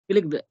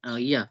Click the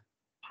yeah.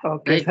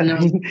 Okay, Right sir. now,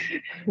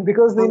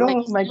 Because all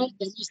right. my Now,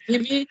 can you see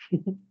me?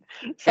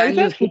 sorry, Can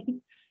sir. you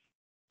see?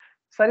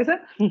 Sorry, sir.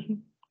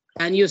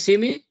 Can you see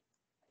me?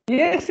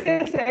 Yes,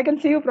 yes, I can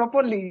see you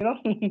properly.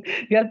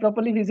 You are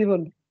properly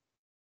visible.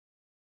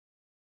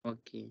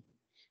 Okay.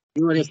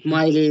 You are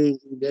smiling,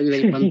 very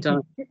very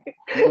fantastic.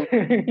 You know,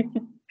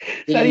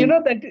 Sir, saying,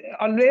 that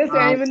always I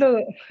uh,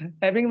 am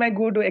having my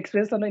good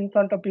expression in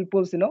front of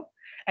people.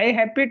 I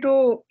happy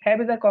to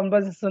have the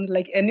conversation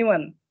like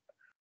anyone.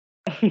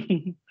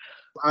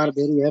 are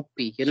very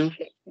happy.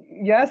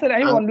 Yeah, sir,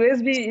 I'm I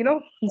always be.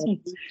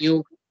 think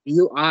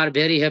you are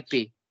very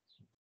happy.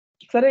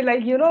 Sorry,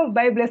 like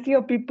by blessing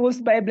of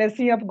peoples, by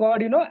blessing of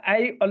God,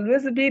 I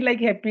always be like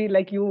happy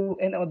like you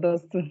and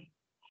others.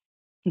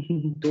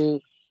 So,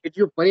 did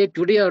you pray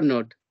today or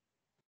not?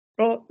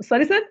 Oh,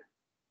 sorry, sir.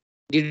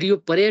 Did you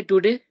pray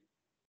today?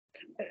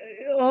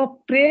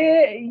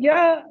 Pray,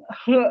 yeah.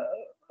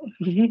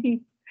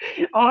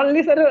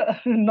 Only, sir,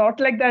 not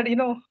like that.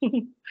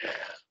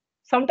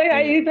 Sometimes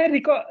I, Yeah, if I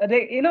recall,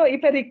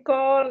 if I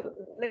recall,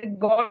 like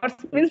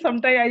God's means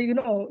sometimes I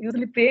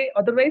usually pray.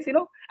 Otherwise,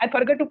 I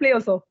forget to play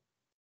also.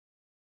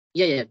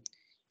 yeah, yeah.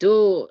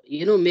 So,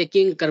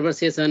 making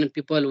conversation,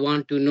 people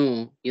want to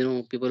know.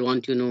 People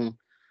want to know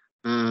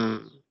uh,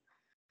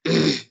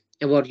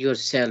 about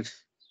yourself.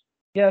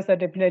 Yes, sir,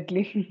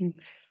 definitely.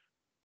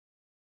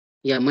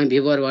 Yeah, my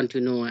viewer want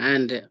to know,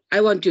 and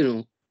I want to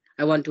know.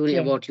 I want to know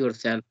Yeah, about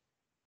yourself.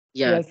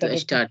 Yeah, yes, sir, to definitely.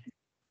 start.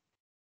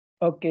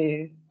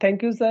 Okay,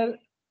 thank you, sir.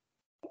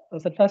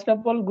 So first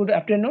of all, good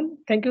afternoon.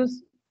 Thank you,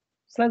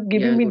 sir,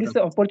 giving Yeah, me good. this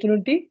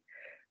opportunity.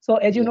 So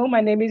as you Yeah. know,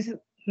 my name is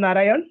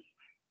Narayan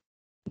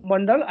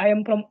Mandal. I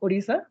am from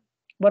Odisha,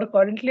 but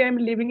currently I'm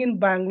living in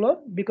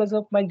Bangalore because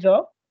of my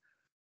job.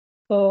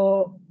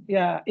 So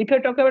yeah, if I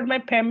talk about my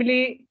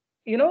family,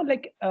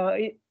 like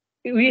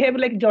we have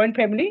like joint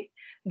family.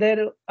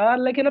 There are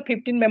like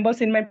 15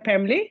 members in my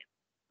family.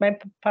 My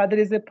father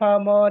is a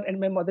farmer and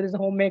my mother is a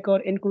homemaker,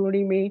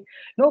 including me.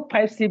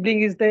 Five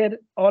siblings is there.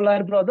 All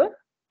are brother.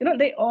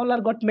 They all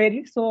are got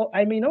married. So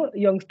I'm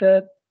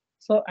youngster.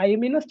 So I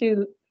am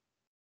still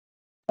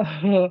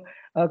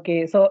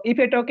okay. So if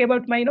I talk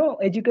about my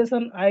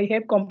education, I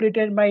have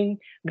completed my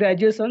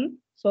graduation.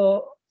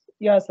 So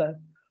yeah, sir.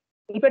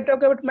 If I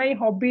talk about my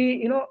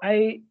hobby,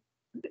 I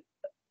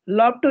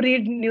love to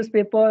read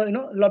newspaper,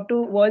 love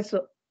to watch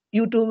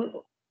YouTube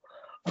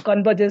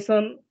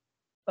conversation,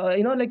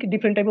 like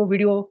different type of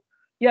video.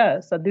 Yeah,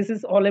 so this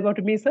is all about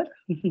me, sir.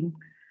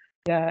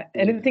 Yeah,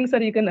 Yeah. anything,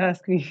 sir, you can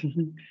ask me.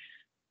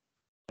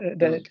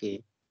 That.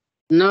 Okay.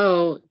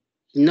 Now,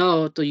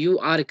 so you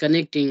are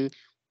connecting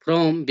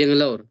from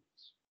Bangalore.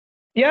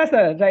 Yeah,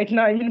 sir. Right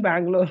now I'm in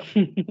Bangalore.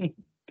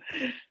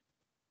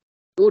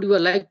 Would you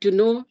like to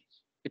know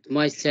it Yeah,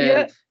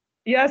 myself?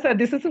 yeah, sir.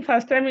 This is the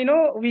first time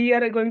we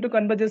are going to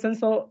conversation.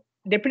 So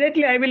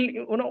definitely I will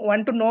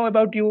want to know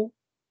about you.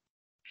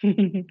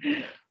 Yes.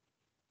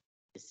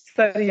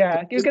 Sir, So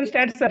yeah, you my can name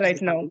start, is sir,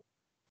 right now. Israel.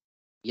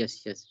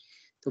 Yes, yes.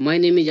 So my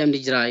name is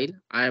Izrail.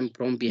 I am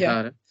from Yeah,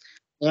 Bihar.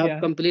 I have yeah.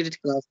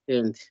 completed class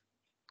 10th.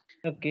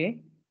 Okay.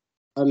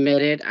 I'm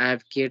married. I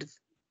have kids.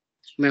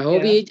 My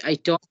hobby Yeah, is I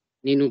talk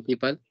new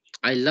people.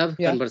 I love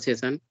yeah.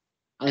 conversation.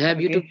 I have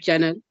YouTube Okay.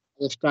 channel.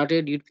 I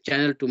started YouTube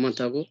channel 2 months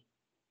ago.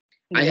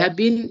 I Yeah, have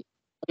been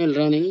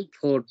running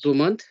for 2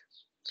 months.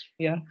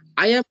 yeah,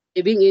 I am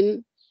living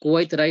in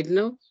Kuwait right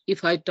now.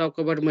 If I talk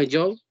about my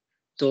job,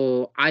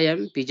 so I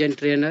am pigeon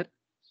trainer.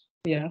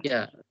 yeah.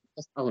 Yeah,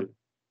 that's all.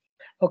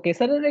 Okay,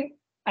 sir. Like,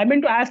 I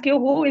meant to ask you,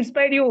 who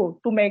inspired you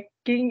to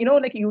making,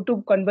 like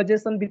YouTube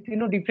conversation with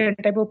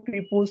different type of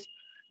peoples,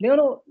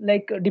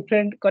 like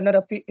different corner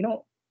of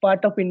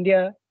part of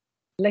India.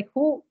 Like,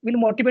 who will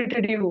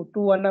motivated you to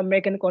wanna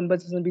make a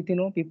conversation with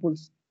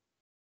peoples?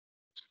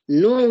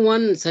 No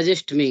one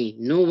suggest me.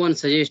 No one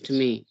suggest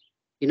me.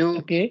 You know,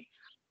 Okay,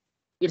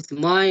 it's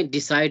my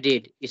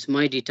decided. It's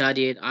my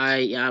decided. I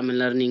am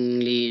learning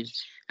English,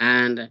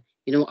 and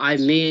I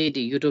made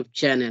a YouTube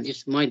channel.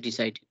 It's my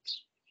decided.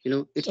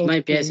 It's my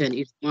okay, passion.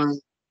 It's my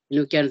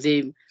can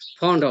say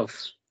fond of.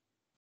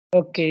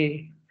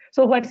 okay.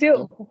 So what is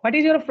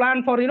your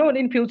plan for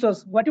in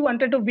futures? What you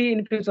wanted to be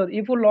in future?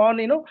 If you learn,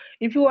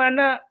 if you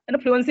wanna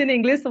fluency in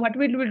English, what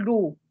will you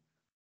do?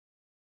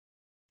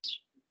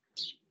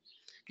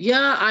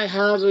 Yeah, I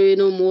have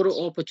more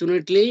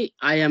opportunity.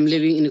 I am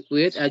living in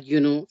Kuwait, as you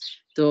know.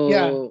 Yeah.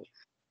 So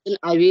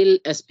I will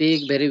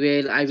speak very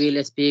well. I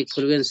will speak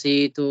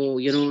fluency.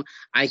 To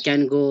I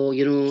can go.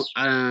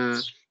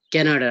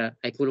 Canada.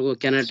 I could go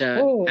Canada,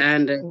 Oh,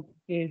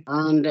 okay.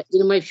 and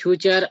in my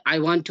future, I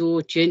want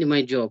to change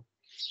my job.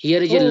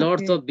 Here is a Oh,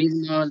 lots okay. of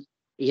business.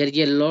 Here is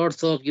a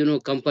lots of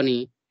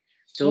company.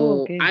 Oh,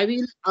 So okay. I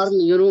will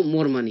earn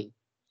more money.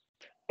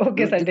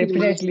 Okay, sir, This is my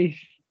definitely.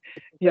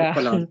 future Yeah.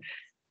 plan.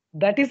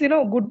 That is,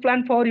 good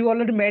plan for you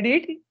already made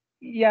it.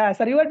 Yeah,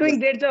 sir, you are doing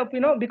great job,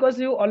 because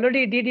you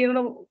already did,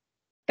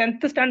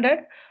 10th standard,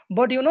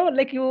 but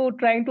like you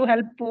trying to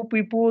help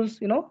people's,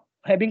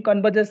 having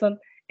conversation.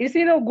 It's,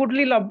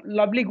 goodly,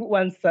 lovely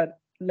one, sir,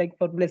 like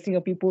for blessing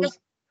of people's.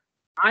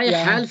 I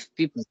Yeah. help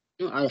people.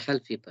 I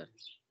help people.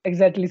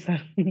 Exactly, sir.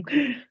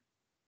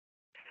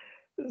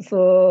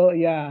 So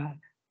yeah.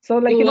 So So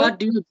like what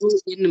do you do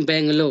in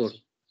Bangalore?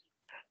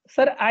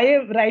 sir, I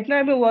am right now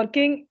I'm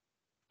working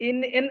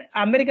in an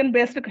American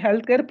based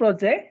healthcare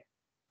project.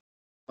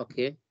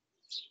 Okay.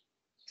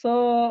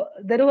 So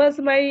there was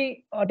my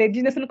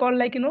designation called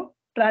like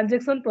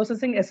transaction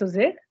processing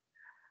associate.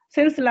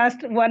 Since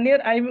last 1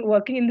 year I'm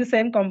working in the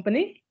same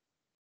company.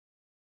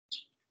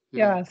 Hmm.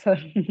 Yeah, sir.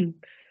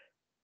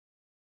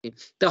 Okay.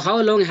 So how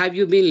long have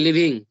you been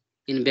living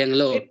in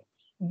Bangalore? It,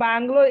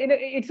 Bangalore,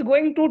 it's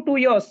going to 2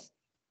 years.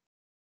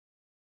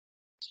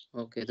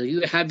 Okay, so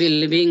you have been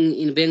living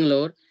in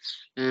Bangalore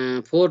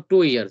for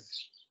 2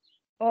 years.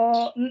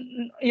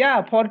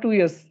 Yeah, for 2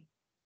 years.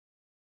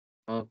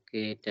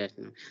 Okay, that's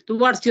nice. So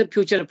what's your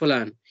future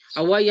plan?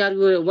 Why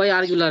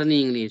are you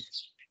learning English?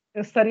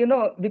 Yes,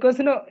 sir, because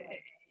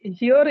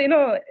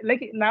here,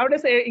 like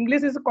nowadays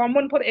English is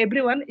common for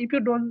everyone. If you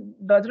don't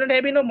does not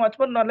have much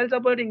more knowledge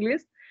about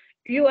English,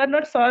 you are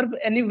not served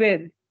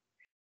anywhere.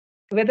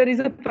 Whether it's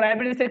a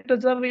private sector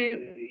job,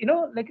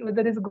 like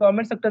whether it's a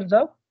government sector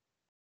job,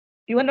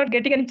 you are not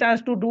getting any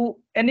chance to do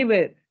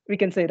anywhere. We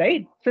can say,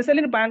 right?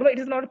 Especially in Bangalore, it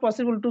is not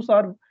possible to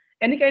serve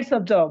any kinds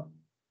of job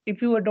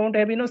if you don't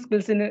have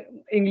skills in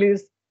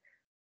English.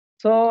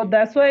 So Okay.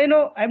 that's why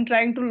I'm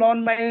trying to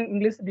learn my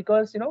English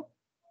because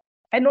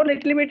I know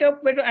little bit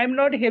of, but I'm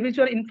not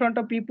habitual in front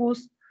of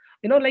people's,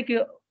 like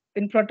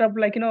in front of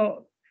like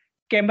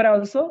camera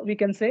also we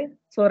can say.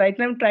 So right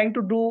now I'm trying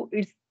to do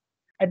it.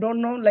 I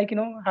don't know like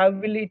how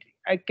will it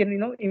I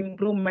can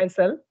improve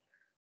myself.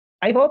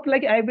 I hope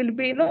like I will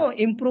be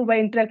improve by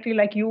interacting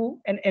like you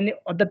and any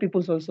other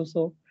people's also.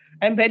 So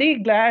I'm very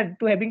glad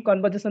to having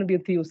conversation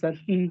with you, sir.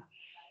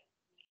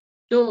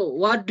 So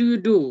what do you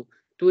do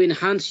to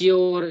enhance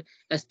your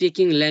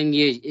speaking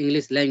language,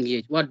 English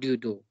language? What do you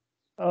do?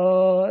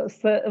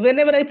 So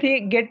whenever I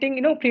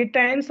getting free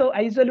time, so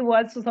I usually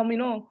watch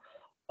some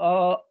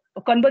uh,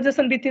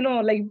 conversation with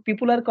like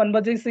people are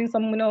conversing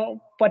some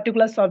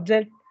particular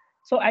subject.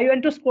 So I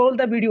want to scroll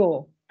the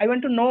video. I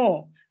want to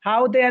know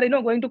how they are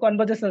going to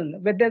conversation,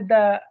 whether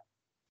the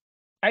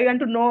I want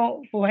to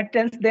know what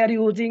tense they are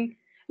using.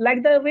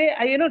 Like the way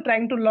I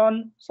trying to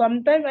learn.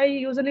 Sometimes I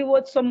usually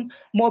watch some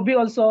movie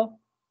also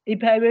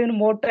if I have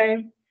more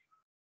time.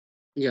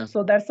 Yeah.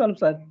 So that's all,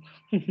 sir.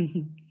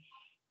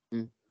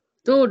 Mm.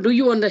 So do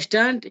you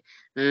understand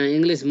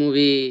English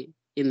movie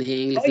in the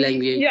Oh, English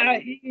language?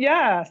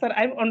 yeah, sir.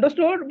 I've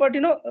understood, but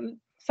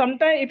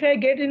sometimes if I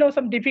get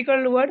some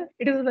difficult word,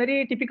 it is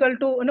very difficult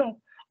to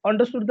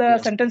understood the Yeah.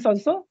 sentence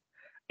also.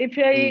 If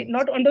I Mm.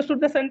 not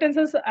understood the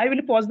sentences, I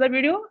will pause the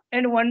video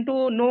and want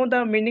to know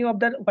the meaning of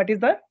that. What is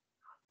that?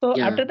 So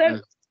Yeah. after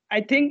that,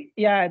 I think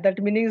yeah,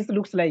 that meaning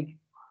looks like.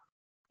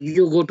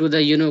 You go to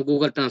the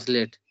Google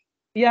Translate.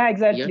 Yeah, Yeah.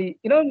 exactly.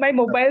 My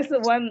mobile's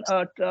one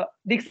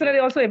dictionary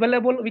also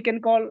available. We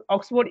can call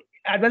Oxford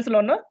Advanced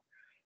Learner.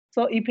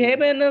 So if you have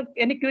Mm.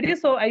 any query,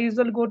 so I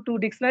usually go to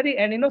dictionary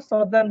and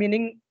search the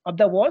meaning of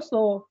the word.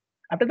 So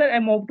after that, I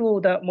move to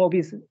the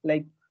movies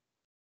like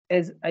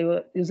as I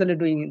was usually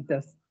doing it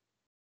just.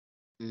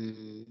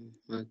 Mm.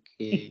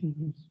 Okay.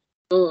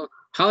 So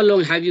how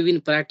long have you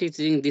been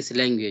practicing this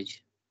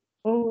language?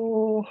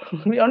 Oh,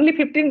 only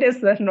 15 days,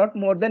 sir, not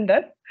more than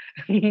that.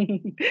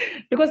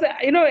 Because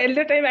at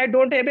the time I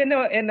don't have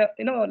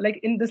like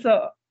in this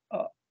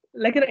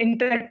like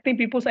interacting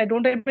people, so I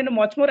don't have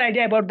much more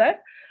idea about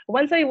that.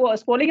 Once I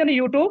was scrolling on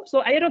YouTube,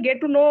 so I get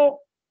to know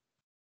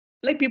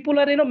like people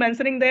are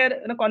mentioning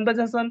their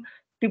conversation.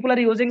 People are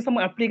using some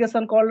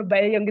application called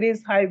by English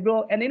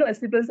Hybro and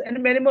SCPS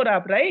and many more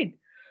app, right?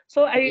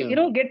 So I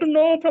Yeah. get to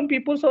know from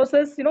people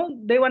sources.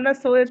 They wanna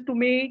show it to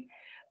me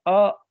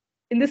uh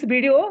in this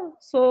video.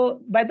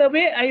 So by the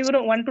way, I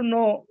want to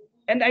know,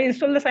 and I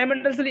install the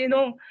simultaneously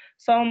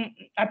some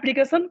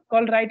application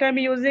called right I'm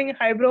using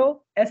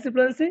Hybro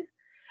SCPS,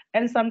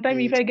 and sometime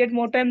if Mm. I get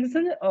more time,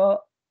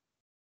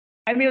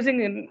 I'm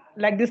using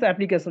like this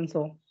application.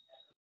 So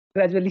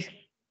gradually.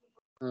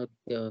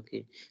 Okay.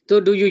 Okay. So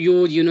do you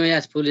use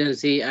as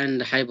fluency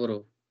and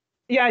hyper?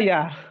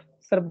 Yeah.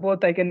 Sir,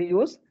 both I can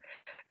use.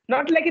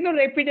 Not like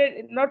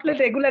repeated, not like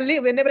regularly.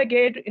 Whenever I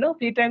get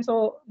free time,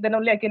 so then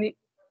only I can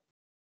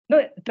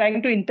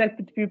trying to interact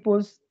with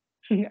people's.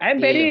 I'm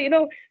Yeah. very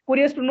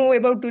curious to know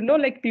about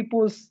like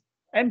people's.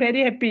 I'm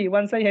very happy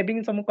once I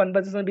having some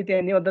conversation with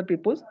any other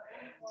people's.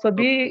 So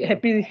be Okay.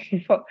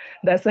 happy for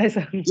that's why,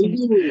 sir.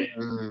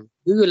 Do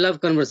you love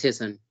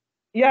conversation?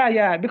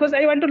 Yeah, because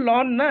I want to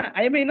learn.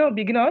 I am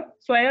beginner,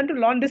 so I want to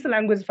learn this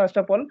language first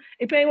of all.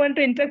 If I want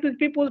to interact with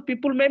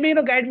people maybe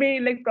guide me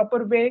like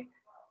proper way.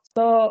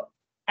 So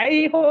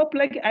I hope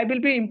like I will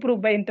be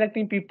improved by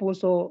interacting people.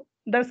 So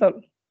that's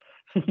all.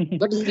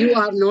 But you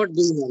are not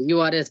beginner.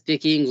 You are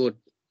speaking good.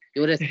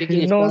 You are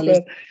speaking No, Spanish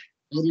sir.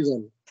 very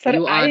well. Sir,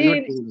 You are not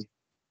beginner.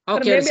 How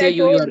sir, can maybe say I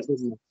you are told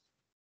beginner?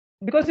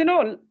 because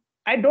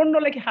I don't know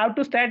like how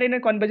to start in a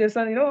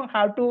conversation.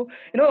 How to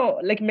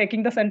like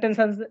making the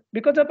sentences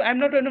because of I'm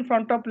not in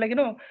front of like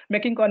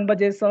making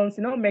conversations.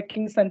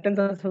 Making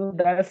sentences. So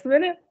that's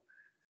when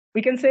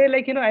we can say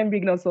like I'm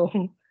beginner.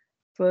 So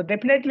So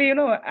definitely,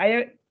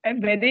 I'm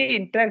very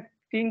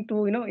interacting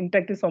to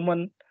interact with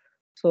someone.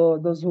 So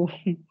those who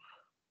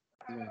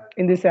Yeah.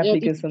 in this Yeah,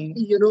 application.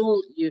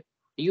 definitely,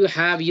 you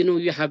have,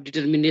 you have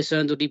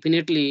determination. So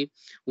definitely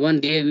one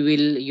day we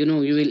will,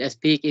 you will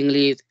speak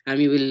English and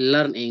we will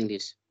learn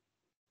English.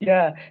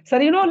 Yeah, sir,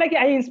 like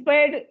I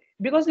inspired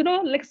because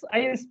like I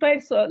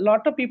inspired a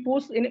lot of people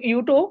in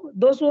YouTube,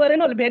 those who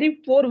are very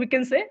poor, we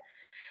can say,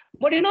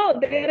 but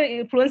their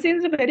influence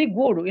is very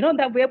good.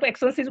 The way of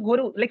excellence is good,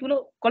 like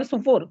called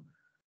super.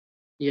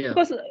 Yeah.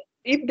 Because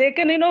if they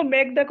can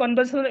make the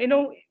conversation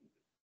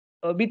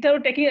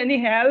without taking any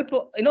help,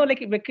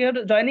 like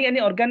without joining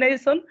any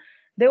organization,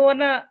 they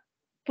wanna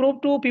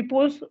prove to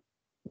people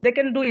they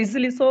can do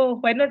easily. So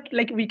why not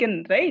like we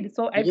can, right?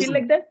 So I feel Yeah.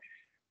 like that.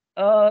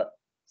 Uh,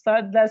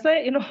 so that's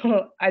why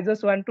I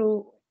just want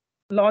to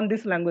learn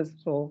this language.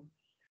 So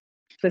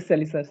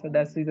especially, sir. So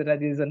that's the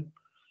reason.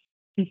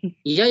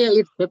 Yeah, yeah,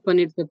 it's happen.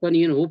 It's happen.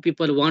 Who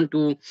people want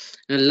to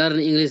learn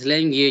English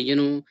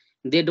language.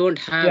 They don't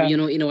have,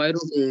 Yeah,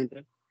 environment.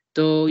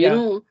 So, yeah,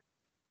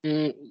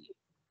 uh,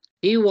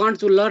 he wants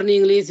to learn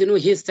English,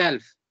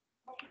 himself.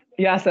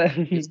 yeah, sir.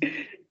 It's,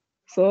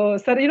 So,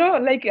 sir,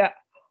 like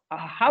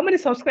how many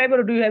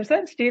subscribers do you have,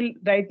 sir? Still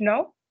right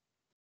now?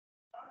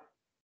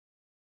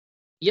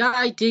 yeah,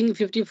 I think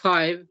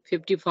 55,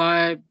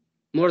 55,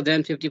 more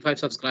than 55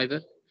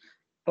 subscribers.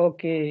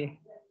 Okay.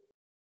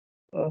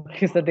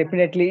 Okay, so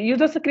definitely. You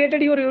just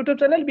created your YouTube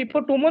channel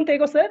before 2 months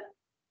ago, sir?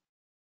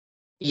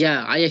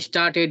 Yeah, I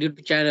started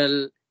YouTube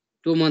channel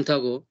 2 months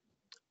ago.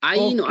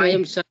 Okay. I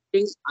am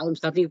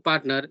searching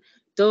partner.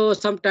 So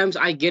sometimes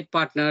I get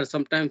partner,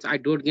 sometimes I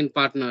don't get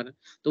partner.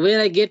 So when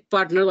I get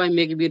partner, I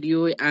make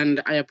video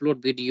and I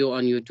upload video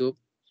on YouTube.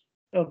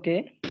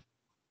 Okay.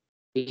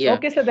 Yeah,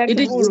 Okay, sir, that's it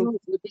is, good.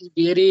 it is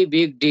very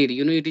big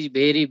deal. It is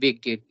very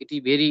big deal. It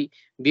is very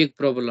big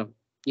problem.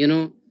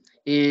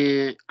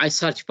 I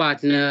search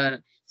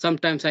partner.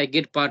 Sometimes I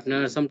get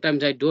partner.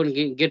 Sometimes I don't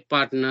get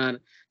partner.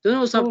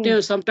 Oh,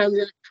 Sometimes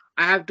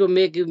I have to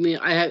make me.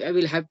 I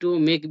will have to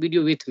make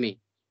video with me.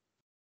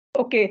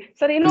 okay.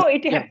 Sir,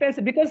 it Yeah, happens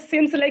because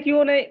seems like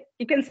you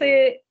can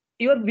say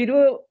your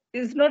video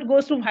is not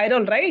goes to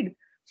viral, right?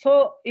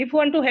 So if you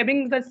want to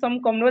having that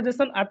some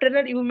conversation after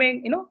that, you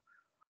may,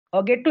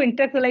 get to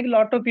interact with like a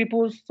lot of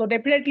people. So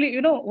definitely,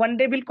 one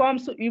day will come,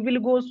 so you will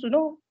go,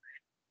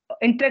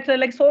 interact with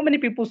like so many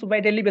people by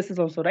daily basis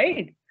also,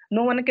 right?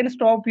 No one can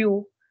stop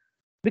you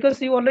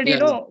because you already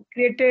yeah,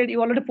 created, you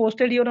already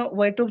posted your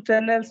YouTube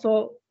channel.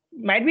 So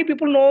might be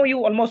people know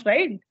you almost,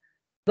 right?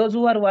 Those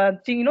who are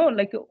watching,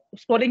 like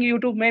scrolling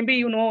YouTube,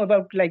 maybe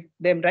about like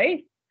them,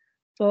 right?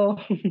 So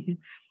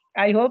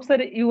I hope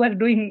sir you are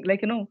doing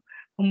like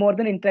more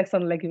than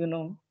interaction, like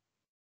yeah.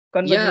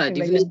 conversation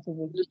like Definitely, that.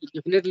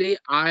 definitely.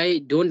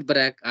 I don't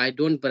brag. I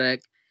don't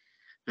brag.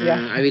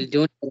 Yeah. I will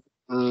don't,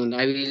 and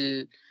I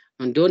will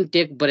don't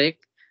take break,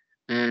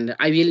 and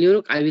I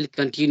will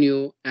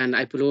continue and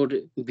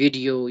upload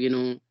video.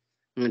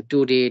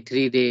 2 day,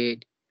 3 day.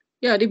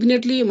 Yeah,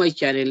 definitely my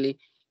channel,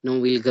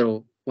 will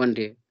grow one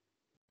day.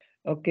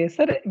 Okay,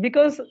 sir,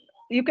 because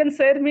you can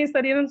share me,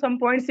 sir, some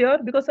points here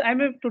because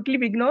I'm a totally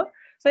beginner.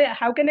 So yeah,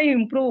 how can I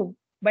improve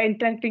by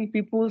interacting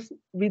people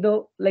with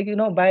like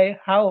by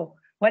how?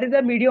 What is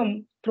the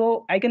medium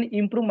through I can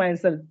improve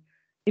myself?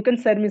 You can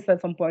share me, sir,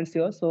 some points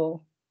here.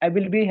 So I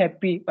will be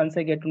happy once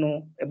I get to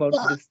know about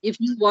Yeah, this. if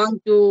you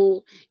want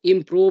to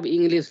improve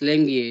English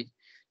language,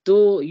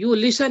 so you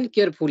listen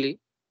carefully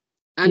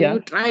and you Yeah.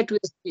 try to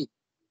speak.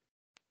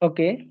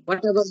 Okay.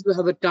 Whatever you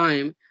have a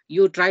time,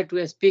 you try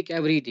to speak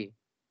every day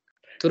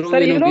through, Sir,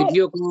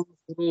 video call,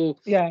 through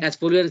yeah,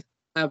 Experience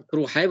app,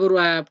 through Hyper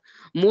app.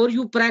 More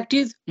you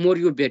practice, more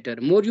you better.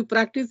 More you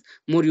practice,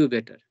 more you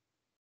better.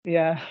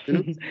 yeah. You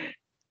know?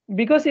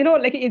 Because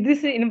like in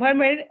this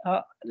environment,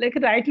 like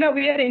right now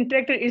we are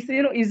interacting, it's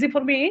easy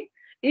for me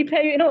if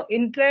I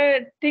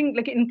interacting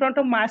like in front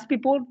of mass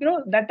people,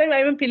 that time I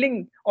am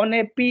feeling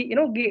unhappy,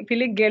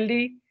 feeling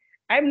guilty.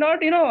 I'm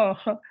not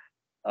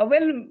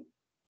well,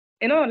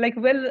 like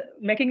well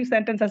making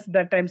sentences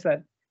that time,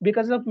 sir,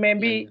 because of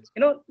Yeah, yeah. maybe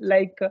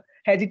like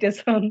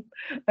hesitation,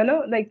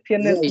 like Yeah,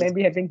 fairness yeah.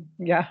 maybe having.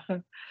 Yeah.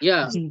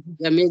 Yeah.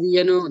 Yeah, maybe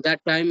that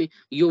time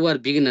you were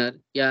beginner.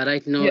 Yeah,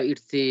 right now Yeah,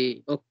 it's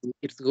okay,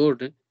 it's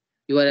good.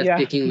 You are yeah.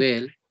 speaking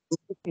well.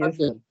 Yes.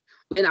 Okay.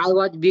 When I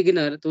was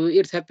beginner, so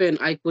it's happened.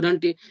 I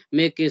couldn't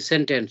make a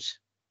sentence.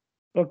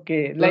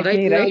 Okay, So like right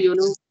me, now,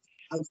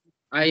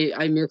 right?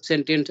 I make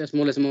sentence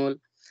small small,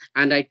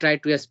 and I try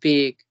to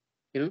speak.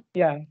 You know.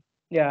 Yeah,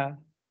 yeah.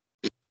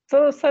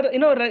 So, sir,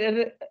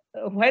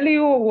 while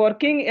you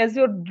working as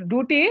your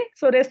duty,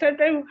 so rest of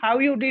time, how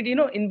you did,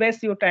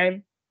 invest your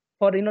time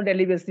for,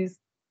 daily basis?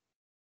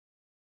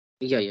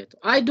 Yeah, yeah.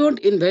 I don't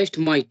invest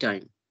my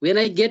time. When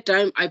I get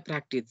time, I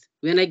practice.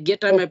 When I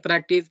get time, I Oh,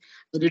 practice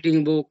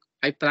reading book.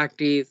 I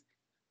practice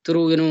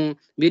through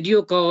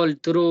video call,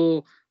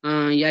 through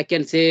yeah, I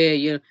can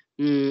say,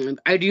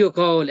 audio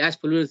call as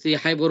fluency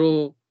hi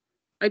bro.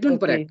 I don't okay.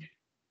 practice.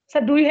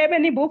 Sir, do you have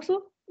any books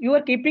you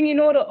are keeping in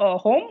your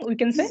home, we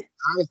can say?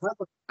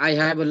 I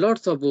have a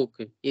lots of book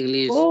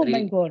English Oh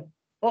my read. God.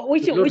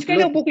 Which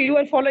kind of book you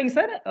are following,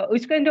 sir?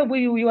 Which kind of book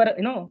you are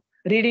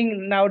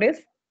reading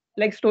nowadays,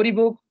 like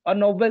storybook or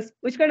novels?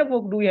 Which kind of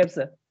book do you have,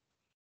 sir?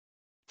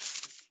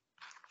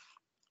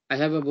 I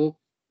have a book.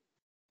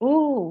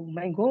 Oh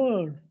my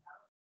God.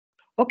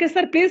 Okay,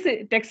 sir, please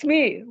text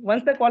me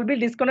once the call will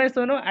disconnect.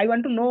 So, I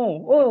want to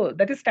know. Oh,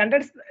 that is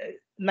standard,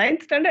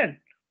 ninth standard.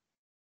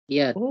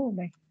 Yeah, Oh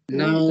my, oh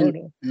now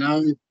God.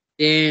 now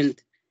 10th.